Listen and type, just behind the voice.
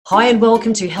Hi and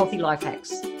welcome to Healthy Life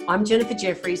Hacks. I'm Jennifer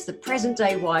Jeffries, the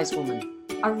present-day wise woman,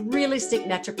 a realistic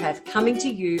naturopath coming to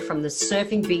you from the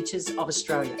surfing beaches of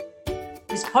Australia.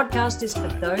 This podcast is for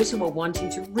those who are wanting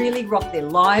to really rock their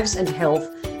lives and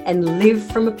health and live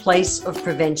from a place of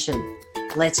prevention.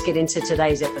 Let's get into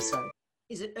today's episode.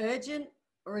 Is it urgent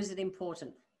or is it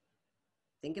important?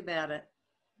 Think about it.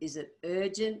 Is it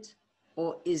urgent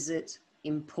or is it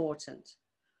important?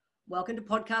 Welcome to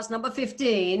podcast number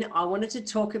 15. I wanted to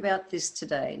talk about this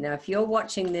today. Now, if you're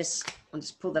watching this, I'll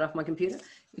just pull that off my computer.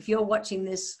 If you're watching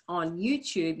this on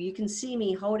YouTube, you can see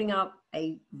me holding up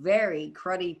a very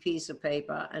cruddy piece of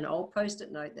paper, an old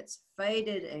Post-it note that's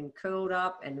faded and curled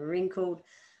up and wrinkled.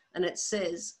 And it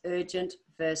says urgent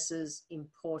versus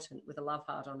important with a love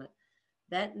heart on it.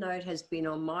 That note has been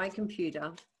on my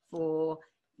computer for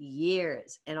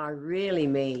years. And I really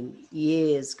mean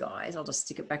years, guys. I'll just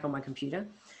stick it back on my computer.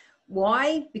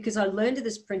 Why? Because I learned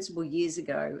this principle years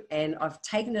ago and I've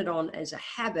taken it on as a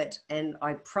habit, and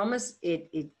I promise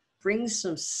it brings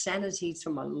some sanity to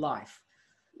my life.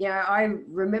 You know, I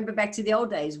remember back to the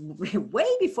old days, way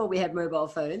before we had mobile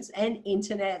phones and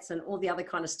internets and all the other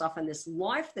kind of stuff, and this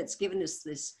life that's given us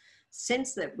this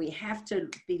sense that we have to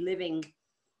be living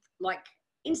like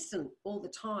instant all the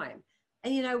time.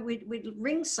 And, you know, we'd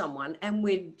ring someone and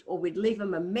we'd leave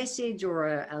them a message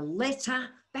or a letter,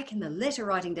 back in the letter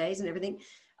writing days and everything.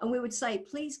 And we would say,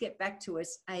 please get back to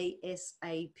us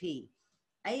ASAP.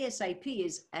 ASAP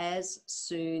is as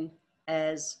soon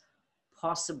as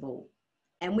possible.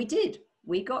 And we did.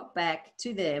 We got back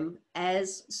to them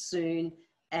as soon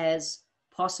as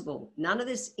possible. None of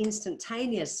this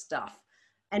instantaneous stuff.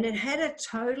 And it had a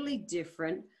totally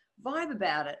different vibe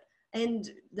about it.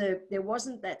 And there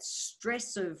wasn't that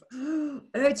stress of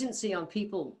urgency on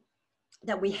people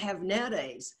that we have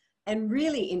nowadays. And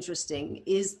really interesting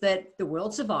is that the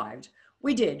world survived.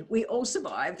 We did. We all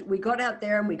survived. We got out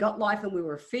there and we got life and we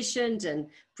were efficient and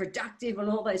productive and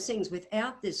all those things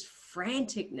without this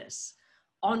franticness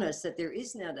on us that there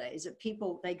is nowadays, that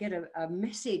people, they get a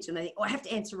message and they think, oh, I have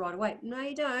to answer right away. No,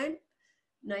 you don't.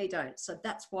 No, you don't. So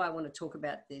that's why I want to talk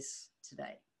about this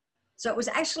today. So it was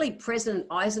actually President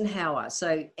Eisenhower,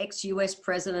 so ex-US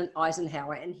President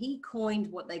Eisenhower, and he coined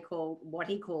what he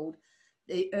called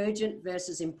the urgent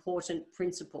versus important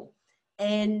principle.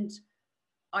 And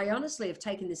I honestly have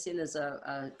taken this in as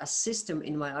a system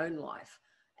in my own life.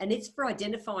 And it's for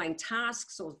identifying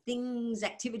tasks or things,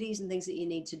 activities and things that you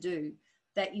need to do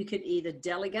that you could either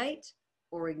delegate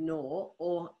or ignore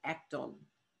or act on.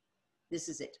 This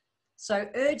is it. So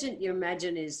urgent, you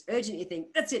imagine, is urgent. You think,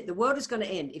 that's it. The world is going to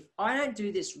end. If I don't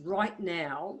do this right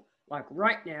now, like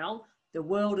right now, the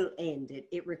world will end.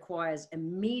 It requires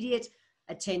immediate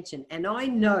attention. And I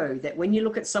know that when you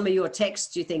look at some of your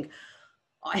texts, you think,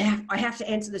 I have to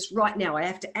answer this right now. I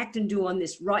have to act and do on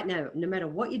this right now, no matter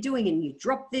what you're doing. And you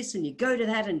drop this and you go to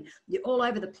that and you're all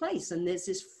over the place. And there's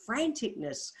this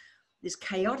franticness, this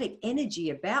chaotic energy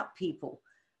about people.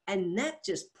 And that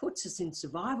just puts us in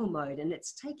survival mode, and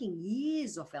it's taking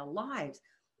years off our lives.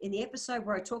 In the episode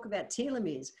where I talk about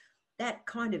telomeres, that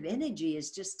kind of energy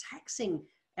is just taxing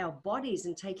our bodies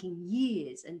and taking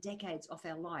years and decades off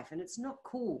our life, and it's not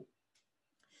cool.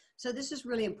 So this is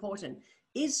really important.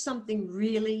 Is something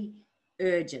really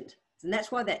urgent? And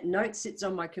that's why that note sits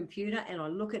on my computer and I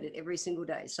look at it every single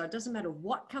day. So it doesn't matter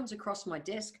what comes across my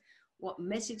desk, what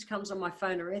message comes on my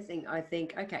phone or anything, I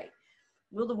think, okay,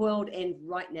 will the world end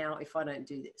right now if I don't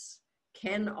do this?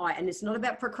 Can I? And it's not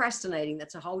about procrastinating.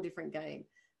 That's a whole different game.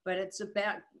 But it's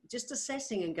about just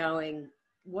assessing and going,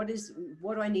 what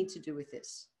do I need to do with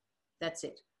this? That's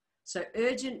it. So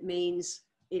urgent means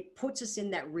it puts us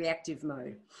in that reactive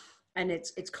mode. And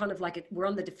it's kind of like we're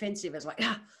on the defensive. It's like,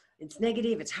 it's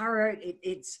negative, it's hurried,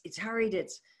 it's hurried,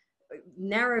 it's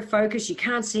narrow focus. You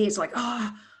can't see. It's like,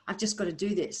 I've just got to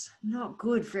do this. Not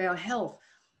good for our health.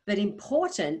 But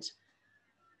important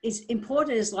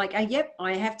is like, yep,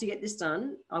 I have to get this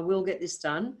done. I will get this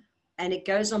done. And it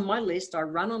goes on my list. I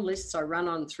run on lists. I run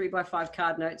on 3x5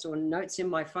 card notes or notes in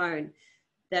my phone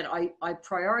that I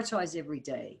prioritize every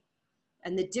day.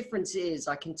 And the difference is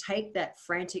I can take that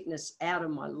franticness out of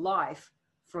my life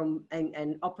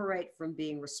and operate from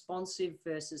being responsive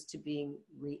versus to being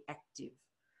reactive.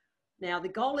 Now, the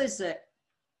goal is that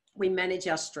we manage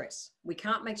our stress. We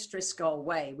can't make stress go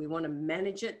away. We want to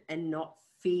manage it and not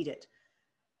feed it.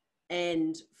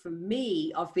 And for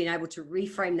me, I've been able to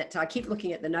reframe that. I keep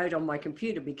looking at the note on my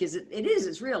computer because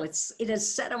it's real. It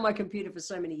has sat on my computer for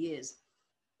so many years.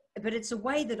 But it's a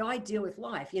way that I deal with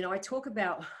life. You know, I talk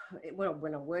about, well,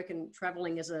 when I'm working,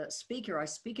 traveling as a speaker, I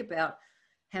speak about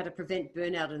how to prevent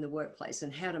burnout in the workplace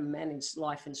and how to manage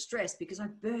life and stress, because I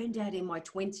burned out in my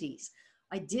 20s.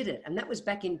 I did it. And that was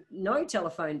back in no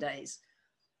telephone days.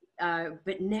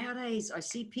 But nowadays I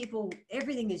see people,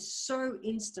 everything is so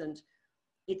instant.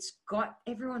 It's got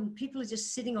people are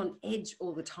just sitting on edge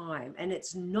all the time, and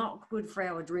it's not good for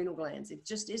our adrenal glands. It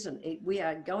just isn't. We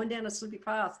are going down a slippy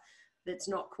path that's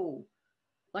not cool.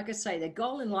 Like I say, the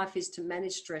goal in life is to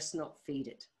manage stress, not feed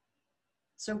it.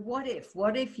 So what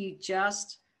if you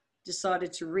just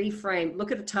decided to reframe,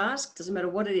 look at a task, doesn't matter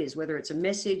what it is, whether it's a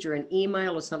message or an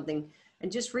email or something,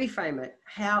 and just reframe it.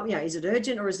 How, is it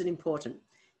urgent or is it important?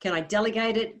 Can I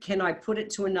delegate it? Can I put it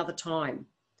to another time?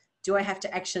 Do I have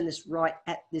to action this right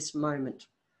at this moment?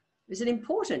 Is it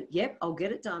important? Yep, I'll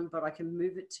get it done, but I can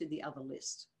move it to the other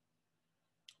list.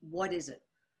 What is it?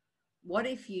 What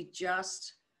if you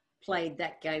just played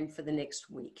that game for the next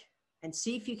week and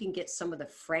see if you can get some of the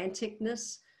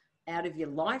franticness out of your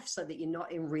life so that you're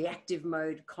not in reactive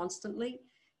mode constantly?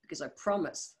 Because I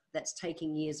promise that's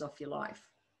taking years off your life.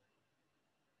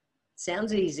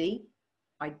 Sounds easy.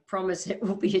 I promise it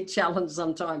will be a challenge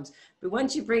sometimes, but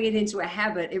once you bring it into a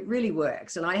habit, it really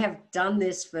works. And I have done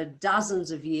this for dozens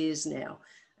of years now,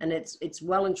 and it's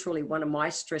well and truly one of my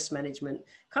stress management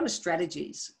kind of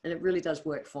strategies, and it really does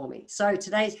work for me. So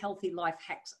today's healthy life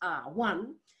hacks are: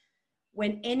 1,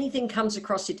 when anything comes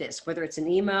across your desk, whether it's an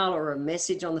email or a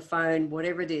message on the phone,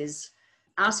 whatever it is,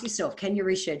 ask yourself, can you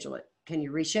reschedule it? Can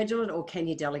you reschedule it, or can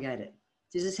you delegate it?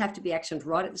 Does this have to be actioned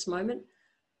right at this moment?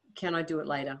 Can I do it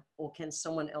later, or can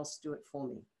someone else do it for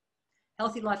me?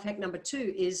 Healthy life hack number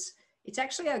 2 is it's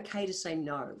actually okay to say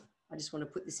no. I just want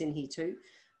to put this in here too,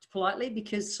 politely,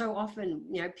 because so often,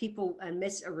 people and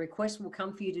a request will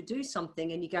come for you to do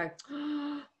something and you go,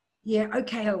 oh, yeah,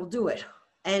 okay, I will do it.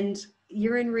 And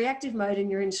you're in reactive mode and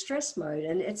you're in stress mode,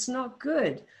 and it's not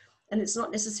good. And it's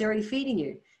not necessarily feeding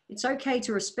you. It's okay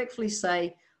to respectfully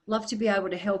say, love to be able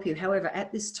to help you. However,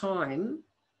 at this time,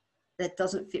 that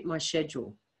doesn't fit my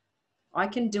schedule. I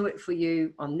can do it for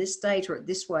you on this date or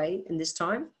this way and this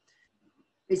time.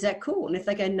 Is that cool? And if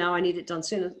they go, no, I need it done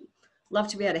sooner, love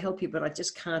to be able to help you, but I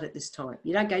just can't at this time.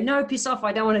 You don't go, no, piss off,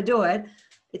 I don't want to do it.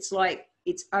 It's like,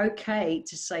 it's okay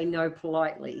to say no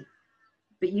politely,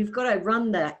 but you've got to run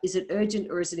that, is it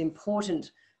urgent or is it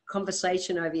important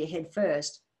conversation over your head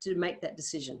first to make that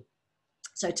decision.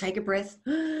 So take a breath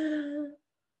and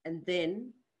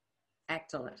then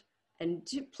act on it. And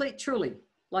truly,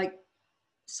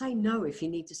 say no if you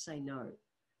need to say no.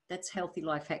 That's healthy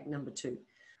life hack number 2.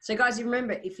 So guys,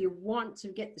 remember, if you want to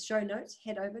get the show notes,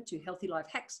 head over to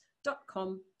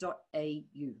healthylifehacks.com.au.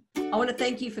 I want to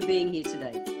thank you for being here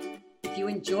today. If you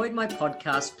enjoyed my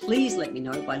podcast, please let me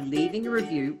know by leaving a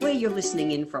review where you're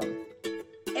listening in from.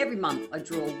 Every month, I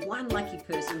draw one lucky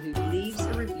person who leaves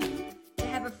a review to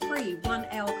have a free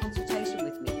 1-hour consultation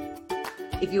with me.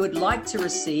 If you would like to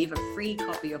receive a free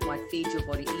copy of my Feed Your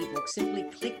Body ebook, simply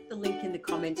click the link in the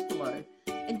comments below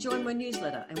and join my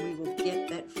newsletter, and we will get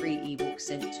that free ebook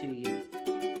sent to you.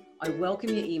 I welcome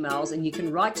your emails, and you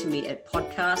can write to me at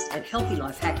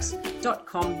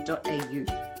podcast@healthylifehacks.com.au.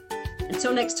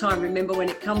 Until next time, remember, when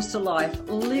it comes to life,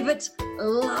 live it,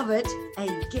 love it,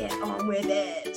 and get on with it.